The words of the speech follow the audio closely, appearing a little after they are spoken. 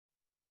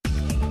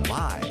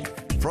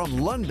from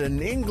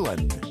London,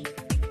 England,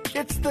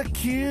 it's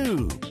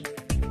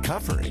theCUBE,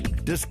 covering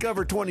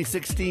Discover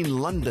 2016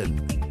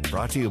 London,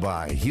 brought to you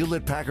by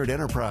Hewlett-Packard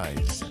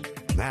Enterprise.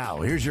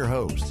 Now, here's your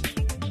hosts,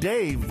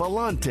 Dave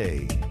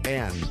Vellante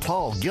and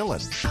Paul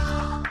Gillin.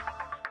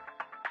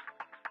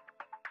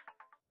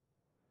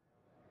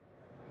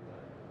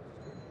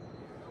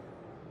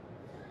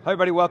 Hi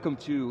everybody, welcome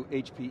to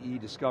HPE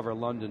Discover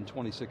London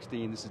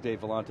 2016. This is Dave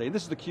Vellante, and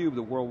this is theCUBE,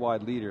 the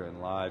worldwide leader in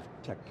live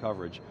tech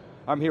coverage.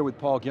 I'm here with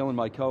Paul Gillin,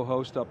 my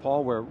co-host.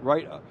 Paul, we're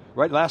right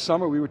last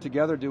summer we were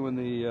together doing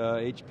the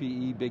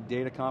HPE Big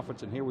Data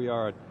Conference, and here we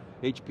are at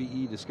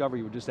HPE Discover.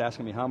 You were just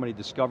asking me how many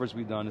Discovers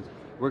we've done.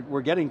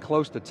 We're getting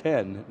close to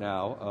 10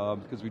 now,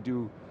 because we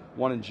do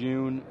one in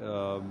June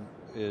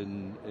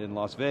in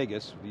Las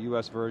Vegas, the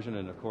US version,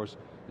 and of course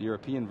the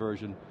European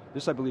version.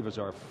 This, I believe, is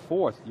our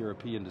 4th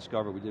European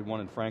Discover. We did one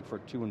in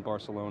Frankfurt, 2 in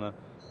Barcelona.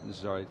 And this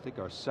is I think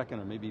our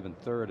 2nd or maybe even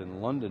 3rd in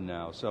London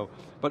now.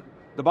 But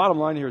the bottom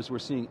line here is we're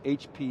seeing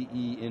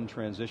HPE in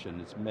transition.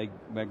 It's Meg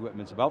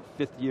Whitman's about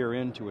 5th year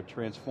into a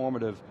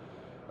transformative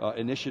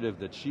initiative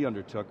that she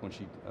undertook when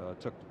she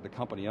took the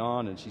company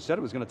on, and she said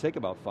it was going to take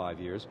about 5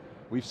 years.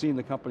 We've seen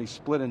the company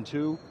split in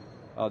two.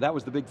 That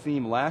was the big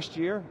theme last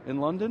year in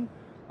London.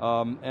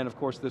 And of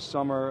course this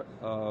summer,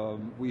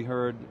 we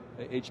heard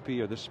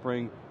HPE, or this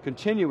spring,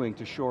 continuing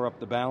to shore up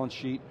the balance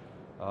sheet,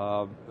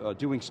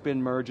 doing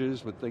spin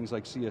merges with things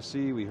like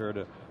CSC. We heard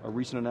a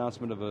recent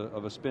announcement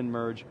of a spin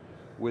merge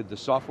with the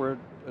software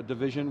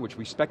division, which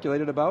we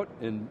speculated about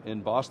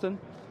in Boston.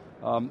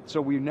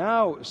 So we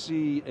now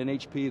see in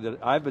HPE that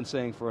I've been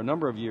saying for a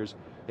number of years,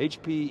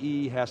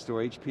 HPE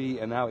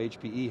and now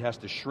HPE has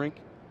to shrink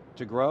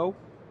to grow.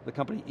 The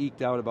company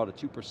eked out about a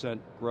 2%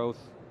 growth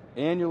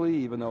annually,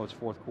 even though its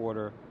fourth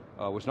quarter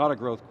was not a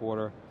growth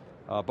quarter.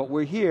 But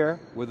we're here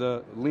with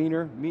a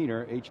leaner,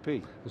 meaner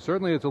HP.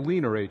 Certainly it's a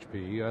leaner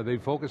HP.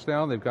 They've focused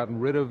down, they've gotten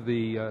rid of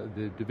the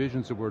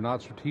divisions that were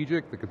not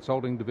strategic, the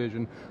consulting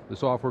division, the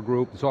software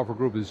group. The software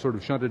group is sort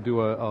of shunted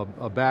to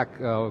a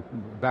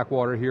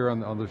backwater here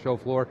on the show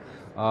floor.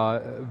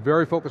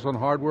 Very focused on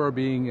hardware,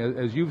 being,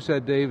 as you've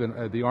said, Dave,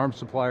 the ARM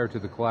supplier to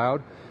the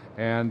cloud.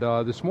 And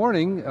this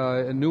morning,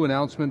 a new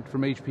announcement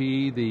from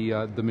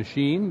HPE, the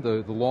machine,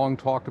 the long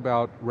talked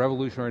about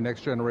revolutionary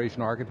next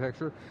generation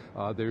architecture.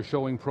 They're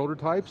showing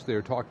prototypes,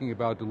 they're talking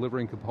about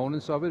delivering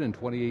components of it in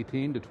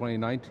 2018 to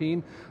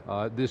 2019.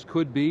 This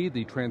could be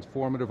the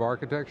transformative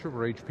architecture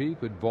for HP,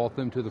 could vault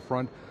them to the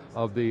front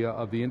of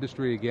the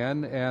industry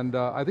again, and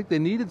I think they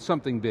needed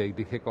something big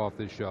to kick off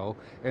this show,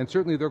 and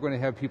certainly they're going to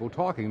have people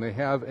talking. They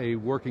have a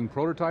working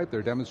prototype,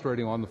 they're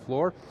demonstrating on the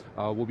floor.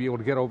 We'll be able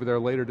to get over there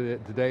later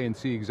today and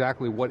see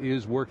exactly what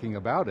is working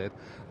about it,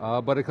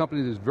 but a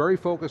company that is very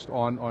focused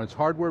on its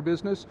hardware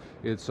business,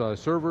 its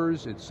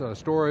servers, its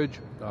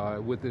storage,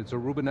 with its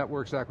Aruba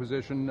Networks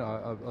acquisition,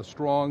 a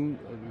strong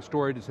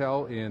story to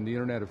tell in the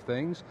Internet of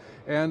Things,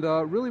 and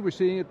really we're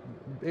seeing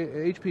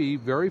HPE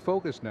very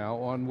focused now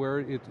on where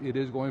it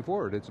is going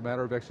forward. It's a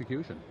matter of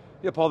execution.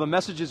 Yeah, Paul, the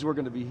messages we're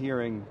going to be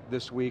hearing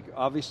this week,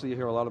 obviously you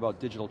hear a lot about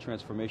digital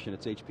transformation.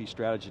 It's HP's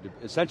strategy to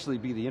essentially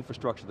be the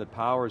infrastructure that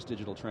powers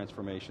digital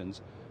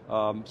transformations.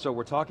 So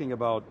we're talking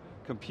about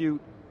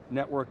compute,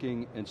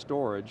 networking, and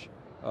storage.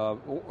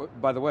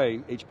 By the way,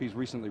 HP's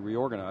recently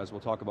reorganized, we'll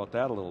talk about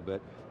that a little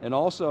bit. And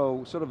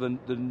also sort of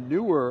the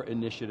newer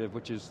initiative,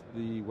 which is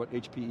what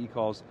HPE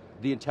calls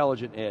the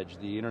intelligent edge,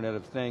 the Internet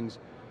of Things.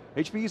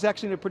 HPE is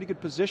actually in a pretty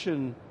good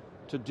position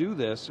to do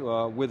this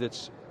with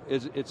its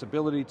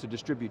ability to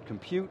distribute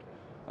compute,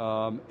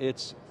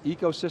 its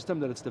ecosystem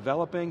that it's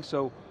developing.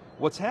 So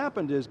what's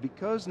happened is,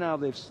 because now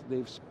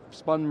they've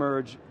spun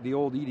merged the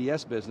old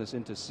EDS business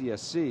into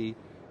CSC,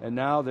 and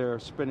now they're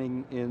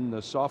spinning in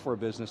the software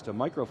business to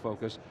Micro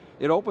Focus,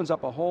 it opens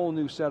up a whole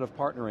new set of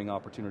partnering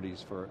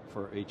opportunities for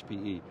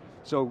HPE.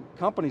 So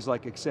companies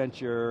like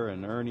Accenture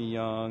and Ernst &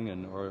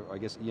 Young, or I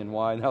guess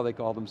E&Y and how they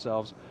call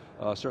themselves,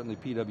 certainly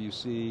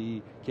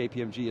PwC,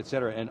 KPMG, et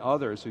cetera, and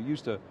others who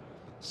used to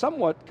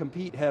somewhat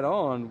compete head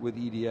on with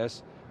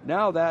EDS,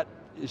 now that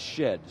is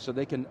shed. So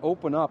they can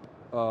open up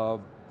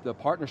the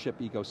partnership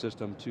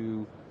ecosystem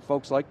to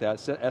folks like that,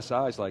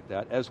 SIs like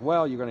that. As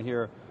well, you're going to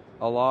hear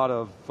a lot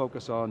of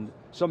focus on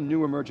some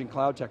new emerging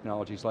cloud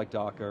technologies like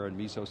Docker and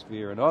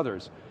Mesosphere and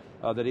others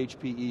that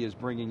HPE is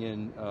bringing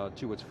in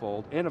to its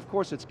fold. And of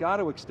course, it's got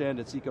to extend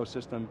its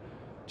ecosystem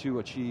to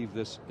achieve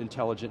this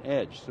intelligent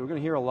edge. So we're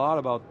going to hear a lot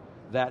about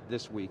that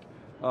this week.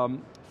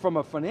 From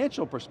a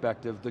financial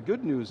perspective, the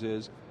good news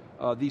is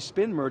these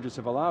spin mergers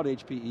have allowed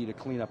HPE to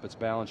clean up its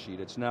balance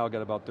sheet. It's now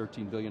got about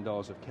 $13 billion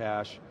of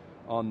cash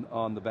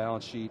on the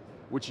balance sheet,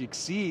 which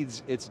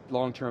exceeds its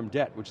long-term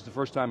debt, which is the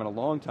first time in a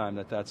long time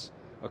that that's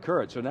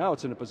occurred. So now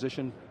it's in a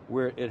position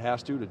where it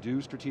has to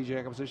do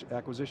strategic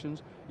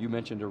acquisitions. You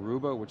mentioned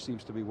Aruba, which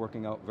seems to be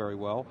working out very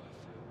well.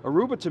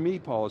 Aruba, to me,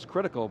 Paul, is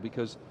critical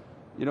because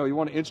you know, you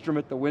want to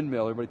instrument the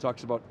windmill. Everybody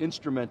talks about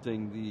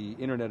instrumenting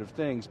the Internet of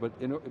Things, but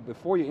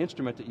before you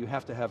instrument it, you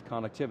have to have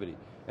connectivity.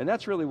 And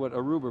that's really what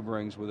Aruba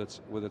brings with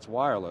its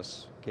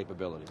wireless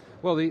capability.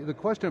 Well, the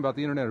question about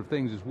the Internet of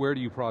Things is where do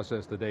you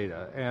process the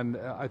data? And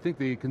I think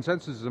the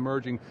consensus is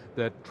emerging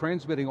that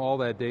transmitting all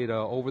that data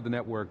over the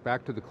network,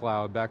 back to the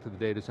cloud, back to the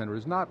data center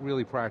is not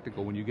really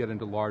practical when you get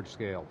into large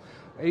scale.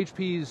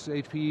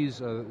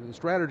 HPE's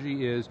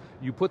strategy is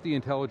you put the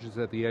intelligence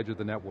at the edge of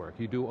the network.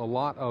 You do a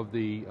lot of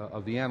the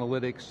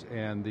analytics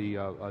and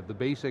the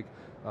basic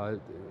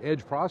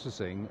edge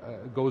processing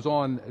goes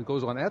on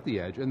at the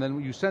edge, and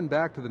then you send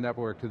back to the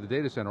network, to the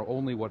data center,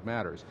 only what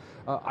matters.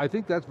 I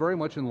think that's very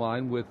much in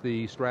line with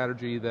the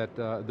strategy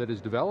that is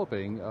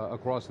developing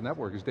across the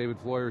network. As David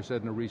Floyer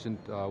said in a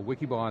recent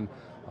Wikibon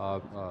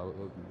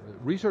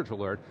research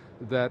alert,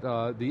 that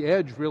the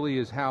edge really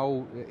is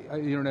how the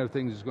Internet of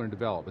Things is going to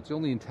develop. It's the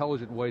only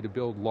intelligent way to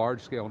build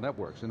large-scale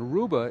networks. And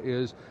Aruba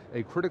is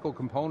a critical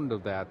component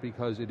of that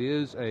because it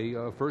is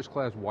a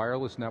first-class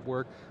wireless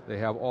network. They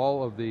have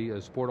all of the,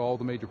 support all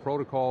the major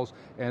protocols,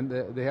 and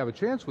they have a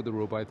chance with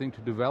Aruba, I think,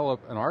 to develop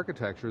an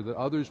architecture that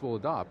others will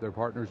adopt, their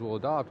partners will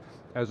adopt,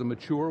 as a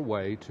mature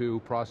way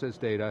to process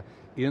data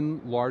in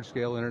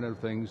large-scale Internet of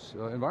Things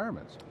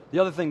environments. The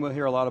other thing we'll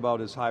hear a lot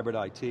about is hybrid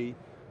IT.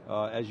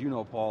 As you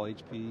know, Paul,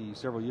 HPE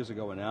several years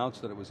ago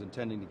announced that it was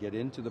intending to get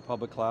into the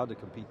public cloud to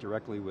compete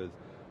directly with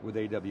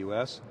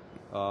AWS.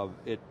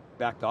 It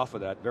backed off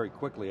of that very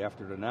quickly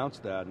after it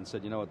announced that and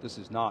said, you know what, this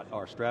is not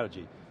our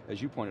strategy.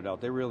 As you pointed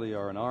out, they really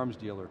are an arms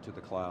dealer to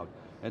the cloud.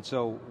 And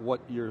so what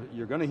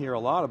you're going to hear a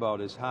lot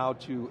about is how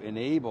to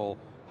enable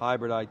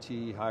hybrid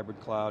IT, hybrid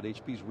cloud.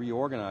 HPE's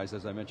reorganized,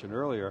 as I mentioned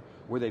earlier,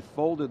 where they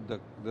folded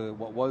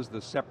what was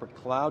the separate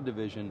cloud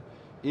division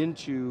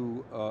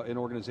into an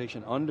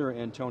organization under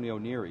Antonio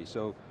Neri.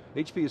 So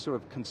HPE is sort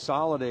of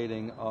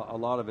consolidating a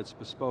lot of its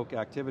bespoke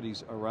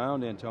activities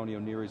around Antonio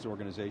Neri's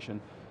organization.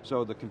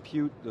 So the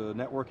compute, the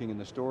networking, and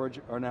the storage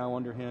are now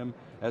under him,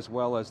 as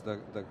well as the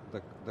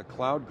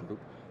cloud group,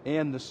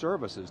 and the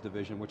services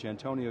division, which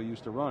Antonio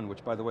used to run,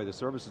 which by the way, the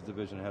services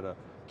division had a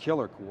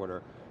killer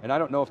quarter. And I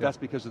don't know if that's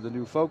because of the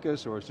new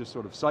focus or it's just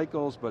sort of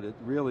cycles, but it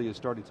really is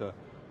starting to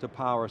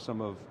power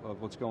some of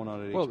what's going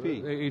on at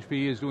HPE.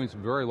 HPE is doing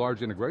some very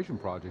large integration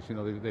projects. You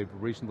know, they've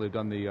recently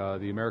done the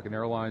American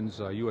Airlines,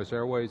 US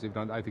Airways. They've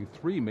done, I think,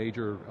 3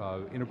 major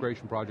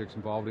integration projects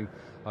involving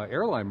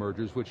airline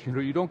mergers, which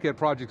you don't get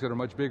projects that are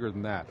much bigger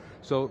than that.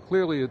 So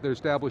clearly they're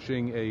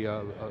establishing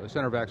a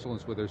center of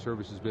excellence with their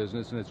services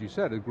business, and as you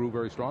said, it grew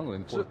very strongly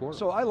in the fourth quarter.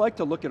 So I like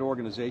to look at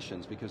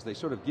organizations because they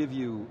sort of give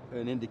you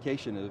an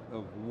indication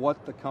of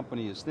what the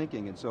company is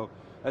thinking, and so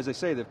as I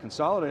say, they've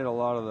consolidated a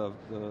lot of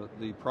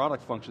the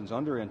product functions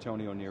under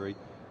Antonio Neri,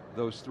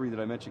 those 3 that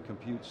I mentioned,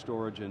 compute,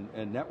 storage, and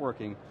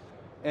networking,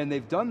 and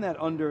they've done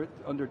that under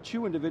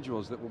 2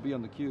 individuals that will be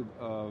on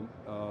theCUBE.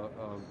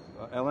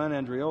 Alan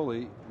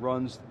Andreoli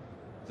runs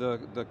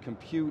the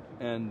compute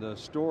and the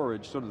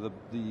storage, sort of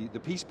the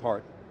piece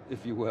part,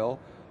 if you will,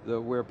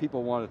 where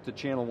people want it, the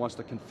channel wants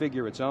to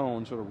configure its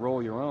own, sort of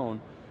roll your own.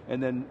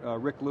 And then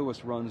Rick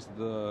Lewis runs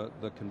the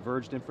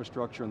converged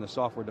infrastructure and the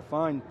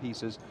software-defined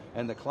pieces,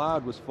 and the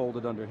cloud was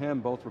folded under him,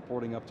 both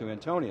reporting up to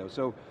Antonio.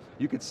 So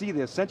you could see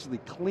they essentially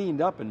cleaned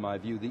up, in my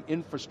view, the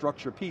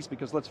infrastructure piece,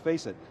 because let's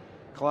face it,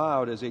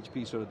 cloud, as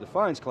HP sort of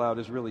defines cloud,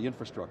 is really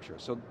infrastructure.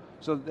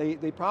 So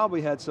they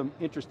probably had some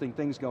interesting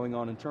things going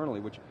on internally,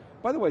 which,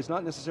 by the way, is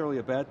not necessarily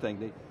a bad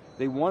thing.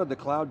 They wanted the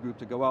cloud group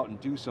to go out and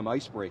do some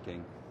ice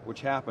breaking,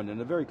 which happened, and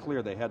they're very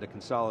clear they had to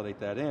consolidate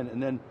that in.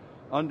 And then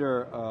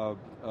under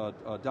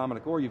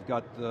Dominic Orr, you've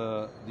got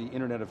the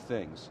Internet of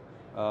Things.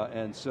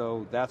 And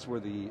so that's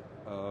where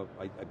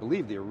I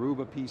believe the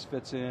Aruba piece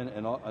fits in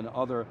and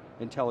other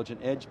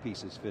intelligent edge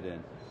pieces fit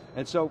in.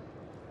 And so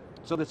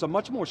it's a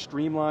much more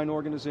streamlined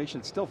organization.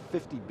 It's still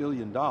 $50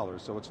 billion,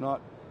 so it's not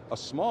a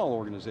small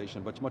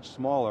organization, but it's much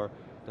smaller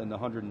than the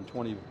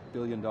 $120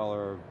 billion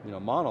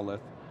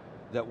monolith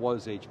that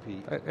was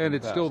HP. And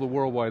it's still the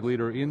worldwide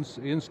leader in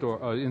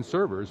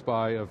servers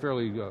by a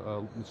fairly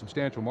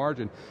substantial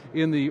margin.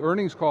 In the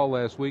earnings call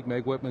last week,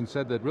 Meg Whitman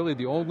said that really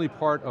the only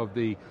part of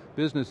the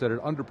business that had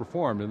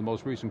underperformed in the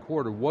most recent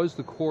quarter was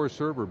the core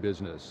server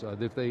business.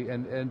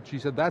 And she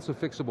said that's a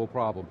fixable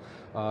problem.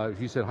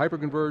 She said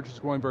hyperconverged is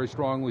growing very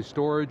strongly,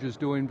 storage is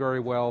doing very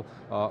well,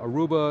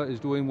 Aruba is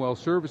doing well,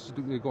 service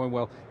is going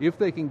well. If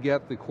they can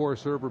get the core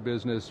server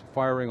business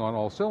firing on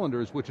all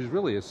cylinders, which is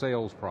really a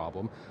sales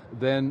problem,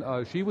 then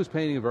she was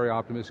painting a very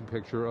optimistic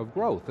picture of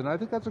growth. And I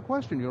think that's a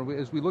question,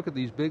 as we look at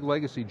these big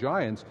legacy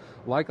giants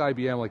like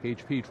IBM, like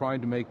HP, trying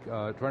to make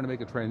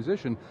a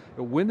transition,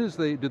 when do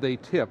they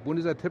tip? When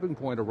does that tipping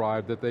point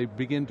arrive that they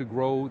begin to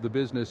grow the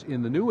business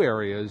in the new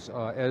areas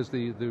as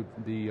the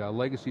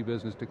legacy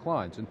business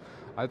declines? And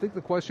I think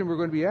the question we're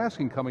going to be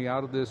asking coming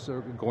out of this,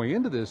 going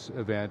into this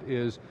event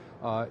is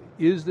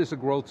this a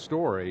growth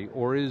story,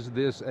 or is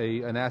this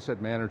an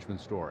asset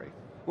management story?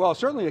 Well,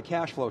 certainly a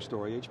cash flow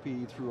story.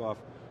 HPE threw off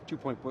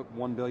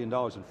 $2.1 billion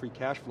in free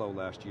cash flow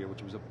last year,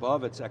 which was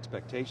above its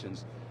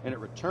expectations, and it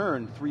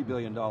returned $3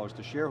 billion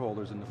to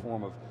shareholders in the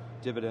form of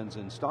dividends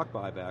and stock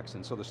buybacks,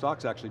 and so the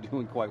stock's actually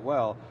doing quite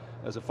well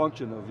as a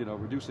function of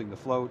reducing the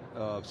float.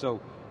 So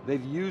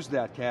they've used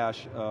that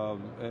cash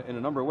in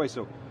a number of ways.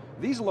 So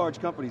these large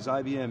companies,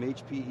 IBM,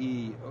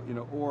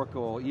 HPE,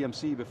 Oracle,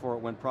 EMC before it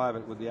went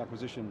private with the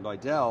acquisition by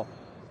Dell,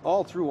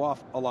 all threw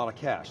off a lot of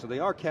cash. So they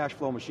are cash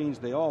flow machines.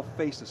 They all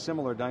face a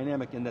similar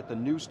dynamic in that the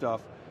new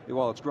stuff,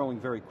 while it's growing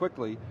very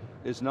quickly,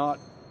 is not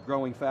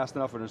growing fast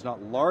enough and is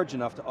not large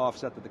enough to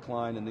offset the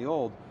decline in the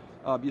old.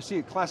 You see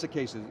a classic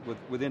case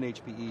within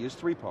HPE is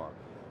 3PAR.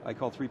 I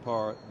call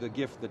 3PAR the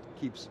gift that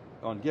keeps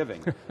on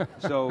giving.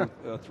 So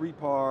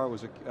 3PAR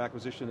was an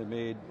acquisition it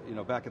made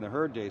back in the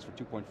Hurd days for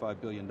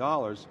 $2.5 billion,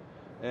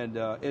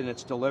 and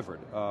it's delivered.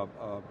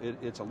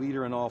 It's a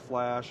leader in all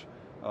flash.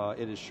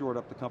 It has shored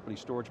up the company's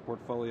storage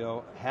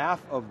portfolio.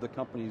 Half of the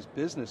company's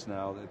business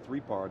now, the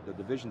 3PAR, the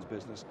division's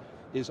business,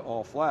 is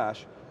all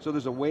flash. So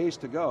there's a ways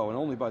to go, and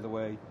only, by the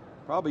way,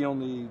 probably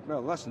only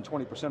less than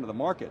 20% of the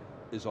market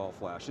is all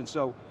flash. And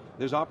so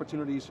there's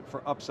opportunities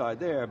for upside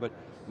there, but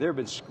they've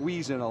been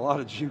squeezing a lot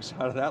of juice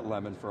out of that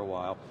lemon for a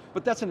while.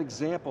 But that's an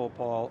example,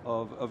 Paul,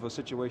 of a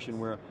situation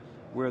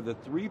where the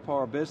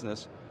 3PAR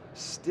business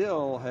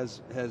still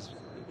has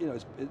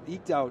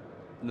eked out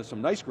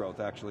some nice growth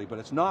actually, but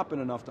it's not been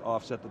enough to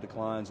offset the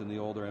declines in the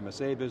older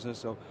MSA business.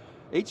 So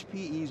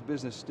HPE's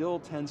business still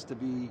tends to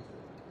be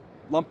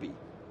lumpy.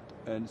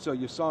 And so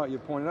you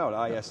pointed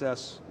out,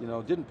 ISS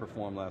didn't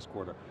perform last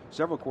quarter.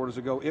 Several quarters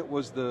ago, it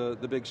was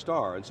the big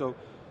star. And so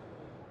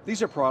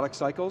these are product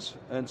cycles,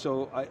 and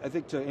so I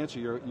think to answer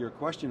your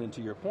question and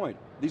to your point,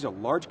 these are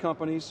large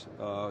companies,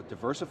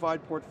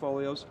 diversified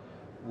portfolios,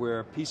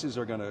 where pieces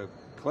are going to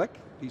click,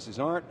 pieces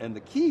aren't, and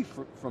the key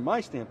from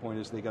my standpoint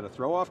is they got to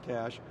throw off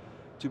cash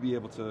to be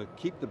able to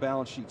keep the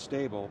balance sheet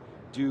stable,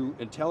 do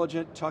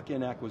intelligent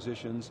tuck-in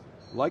acquisitions,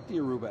 like the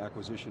Aruba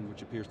acquisition,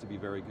 which appears to be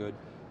very good.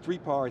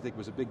 3PAR, I think,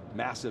 was a big,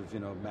 massive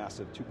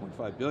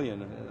 2.5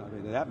 billion, I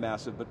mean, that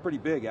massive, but pretty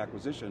big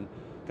acquisition,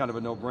 kind of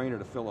a no-brainer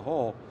to fill a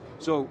hole.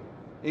 So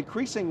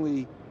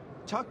increasingly,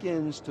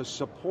 tuck-ins to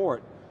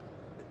support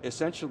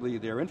essentially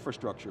their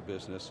infrastructure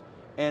business,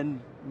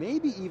 and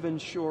maybe even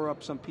shore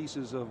up some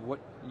pieces of what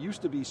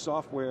used to be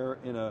software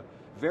in a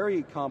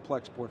very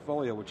complex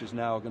portfolio, which is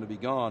now going to be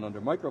gone under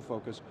Micro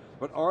Focus,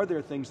 but are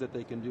there things that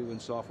they can do in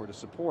software to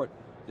support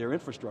their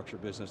infrastructure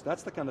business?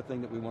 That's the kind of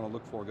thing that we want to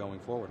look for going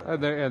forward.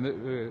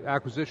 And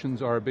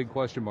acquisitions are a big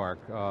question mark.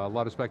 A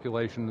lot of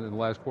speculation in the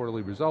last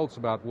quarterly results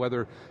about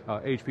whether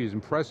HPE's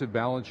impressive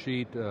balance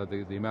sheet,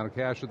 the amount of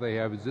cash that they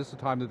have, is this the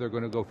time that they're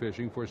going to go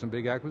fishing for some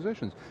big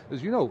acquisitions?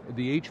 As you know,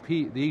 the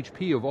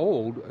HP of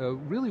old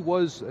really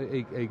was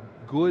a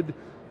good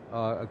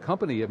a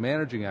company at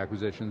managing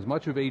acquisitions.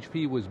 Much of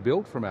HP was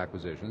built from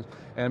acquisitions,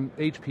 and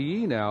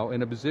HPE now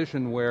in a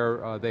position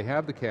where they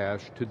have the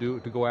cash to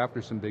go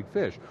after some big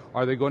fish.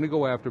 Are they going to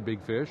go after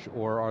big fish,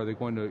 or are they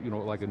going to,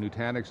 like a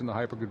Nutanix in the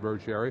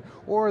hyperconverged area,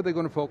 or are they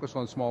going to focus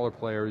on smaller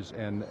players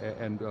and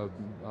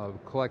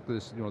collect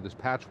this, this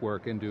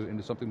patchwork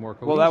into something more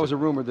cohesive? Well, that was a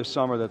rumor this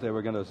summer that they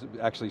were going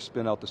to actually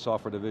spin out the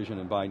software division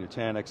and buy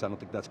Nutanix. I don't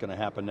think that's going to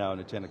happen now,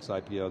 Nutanix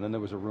IPO. And then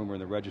there was a rumor in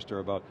the register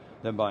about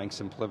them buying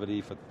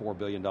SimpliVity for $4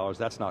 billion.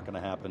 That's not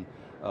going to happen.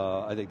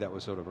 I think that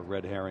was sort of a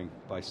red herring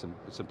by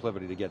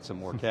SimpliVity to get some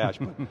more cash.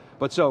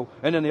 but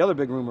and then the other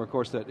big rumor, of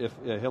course, that if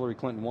Hillary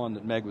Clinton won,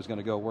 that Meg was going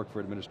to go work for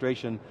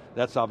administration.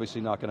 That's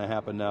obviously not going to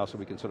happen now, so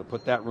we can sort of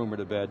put that rumor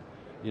to bed.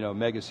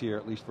 Meg is here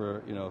at least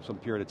for some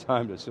period of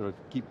time to sort of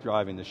keep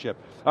driving the ship.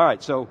 All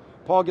right, so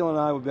Paul Gillin and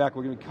I will be back.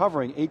 We're going to be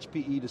covering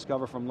HPE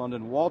Discover from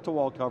London,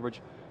 wall-to-wall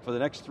coverage for the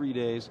next 3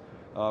 days.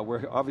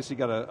 We're obviously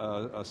got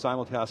a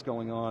simulcast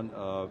going on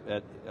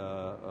at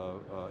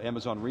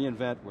Amazon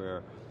reInvent,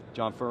 where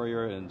John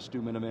Furrier and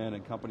Stu Miniman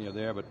and company are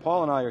there, but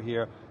Paul and I are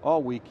here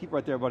all week. Keep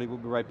right there, buddy. We'll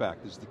be right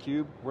back. This is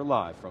theCUBE. We're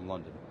live from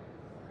London.